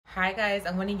Hi guys,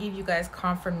 I'm going to give you guys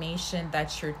confirmation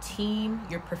that your team,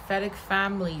 your prophetic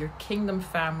family, your kingdom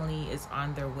family is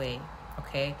on their way.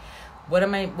 Okay? What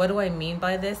do I mean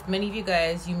by this? Many of you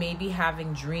guys, you may be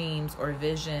having dreams or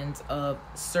visions of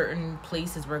certain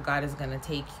places where God is going to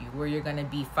take you, where you're going to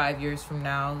be 5 years from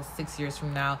now, 6 years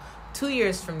from now, 2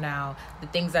 years from now, the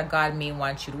things that God may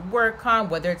want you to work on,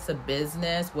 whether it's a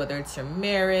business, whether it's your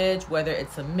marriage, whether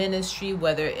it's a ministry,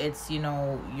 whether it's,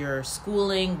 your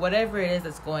schooling, whatever it is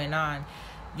that's going on.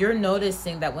 You're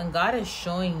noticing that when God is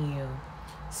showing you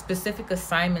specific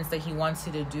assignments that he wants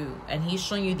you to do, and he's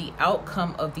showing you the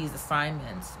outcome of these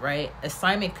assignments, right?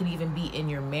 Assignment could even be in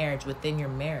your marriage, within your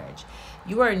marriage.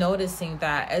 You are noticing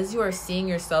that as you are seeing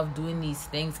yourself doing these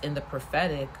things in the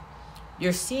prophetic,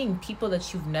 you're seeing people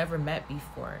that you've never met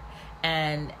before.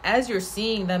 And as you're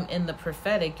seeing them in the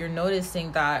prophetic, you're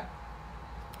noticing that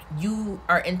you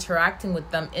are interacting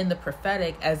with them in the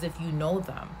prophetic as if you know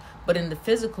them. But in the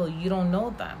physical, you don't know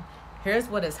them. Here's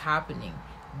what is happening.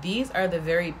 These are the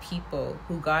very people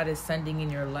who God is sending in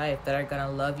your life that are going to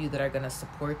love you, that are going to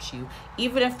support you.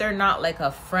 Even if they're not like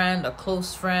a friend, a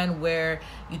close friend where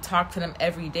you talk to them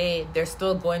every day, there's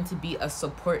still going to be a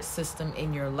support system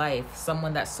in your life.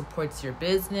 Someone that supports your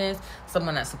business,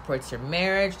 someone that supports your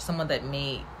marriage, someone that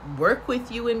may work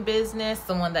with you in business,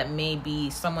 someone that may be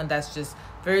someone that's just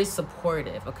very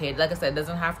supportive. Okay, like I said, it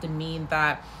doesn't have to mean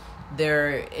that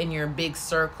they're in your big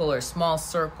circle or small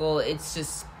circle. It's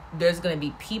just there's going to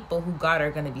be people who God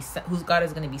is going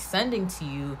to be sending to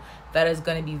you that is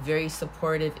going to be very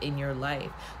supportive in your life.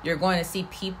 You're going to see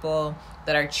people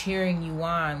that are cheering you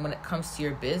on when it comes to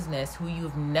your business who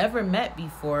you've never met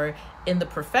before in the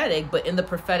prophetic, but in the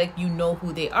prophetic, you know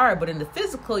who they are. But in the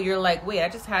physical, you're like, wait, I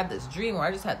just had this dream or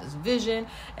I just had this vision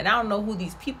and I don't know who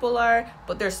these people are,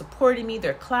 but they're supporting me.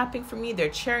 They're clapping for me. They're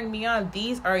cheering me on.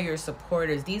 These are your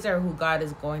supporters. These are who God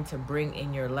is going to bring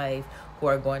in your life, who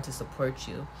are going to support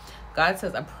you. God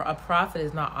says a prophet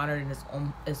is not honored in his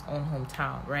own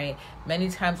hometown, right? Many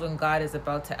times when God is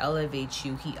about to elevate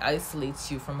you, he isolates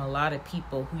you from a lot of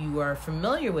people who you are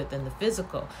familiar with in the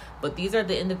physical. But these are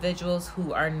the individuals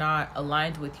who are not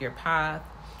aligned with your path,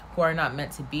 who are not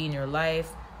meant to be in your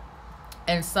life.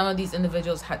 And some of these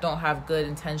individuals don't have good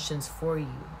intentions for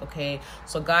you, okay?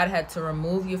 So God had to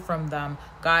remove you from them.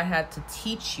 God had to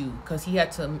teach you because he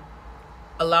had to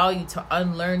allow you to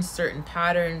unlearn certain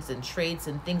patterns and traits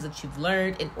and things that you've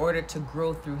learned in order to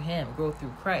grow through him, grow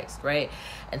through Christ, right?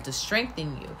 And to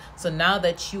strengthen you. So now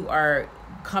that you are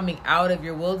coming out of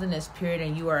your wilderness period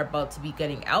and you are about to be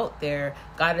getting out there,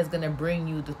 God is going to bring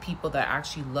you the people that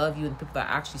actually love you and people that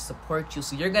actually support you.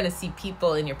 So you're going to see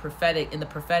people in the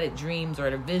prophetic dreams or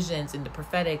the visions in the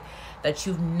prophetic that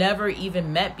you've never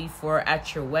even met before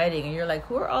at your wedding. And you're like,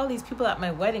 who are all these people at my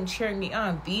wedding cheering me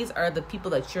on? These are the people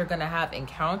that you're going to have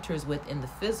encounters with in the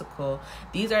physical.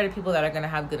 These are the people that are going to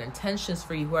have good intentions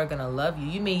for you, who are going to love you.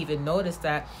 You may even notice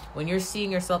that when you're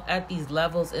seeing yourself at these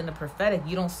levels in the prophetic,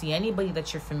 you don't see anybody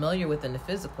that you're familiar with in the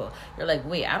physical. You're like,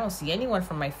 wait, I don't see anyone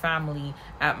from my family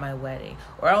at my wedding,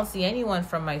 or I don't see anyone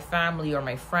from my family or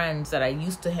my friends that I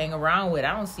used to hang around with.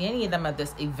 I don't see any of them at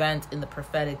this event in the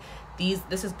prophetic.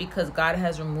 This is because God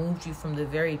has removed you from the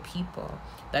very people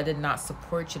that did not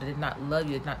support you, that did not love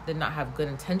you, did not have good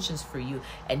intentions for you.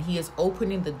 And he is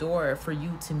opening the door for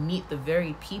you to meet the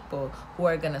very people who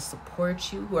are going to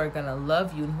support you, who are going to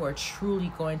love you, and who are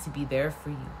truly going to be there for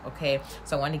you. Okay,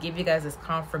 so I want to give you guys this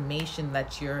confirmation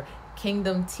that your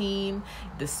kingdom team,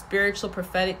 the spiritual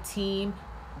prophetic team,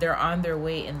 they're on their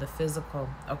way in the physical,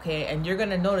 okay? And you're going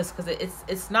to notice, because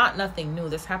it's not nothing new.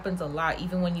 This happens a lot,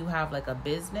 even when you have like a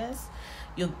business.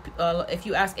 If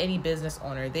you ask any business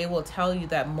owner, they will tell you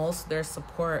that most of their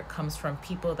support comes from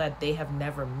people that they have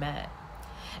never met.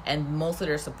 And most of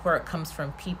their support comes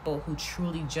from people who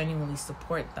truly, genuinely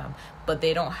support them. But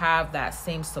they don't have that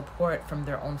same support from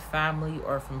their own family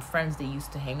or from friends they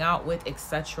used to hang out with,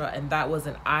 etc. And that was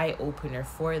an eye-opener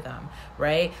for them,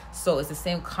 right? So it's the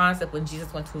same concept when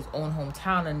Jesus went to his own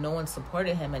hometown and no one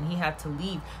supported him and he had to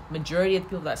leave. Majority of the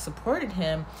people that supported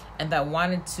him and that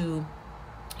wanted to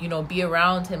be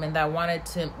around him and that wanted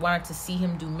to see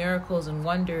him do miracles and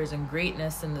wonders and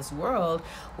greatness in this world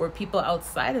were people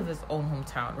outside of his own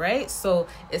hometown, right? So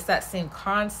it's that same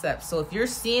concept. So if you're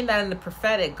seeing that in the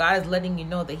prophetic, God is letting you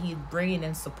know that he's bringing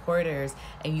in supporters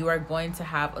and you are going to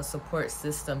have a support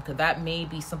system, because that may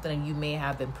be something that you may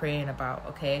have been praying about,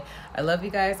 okay? I love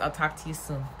you guys. I'll talk to you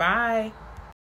soon. Bye.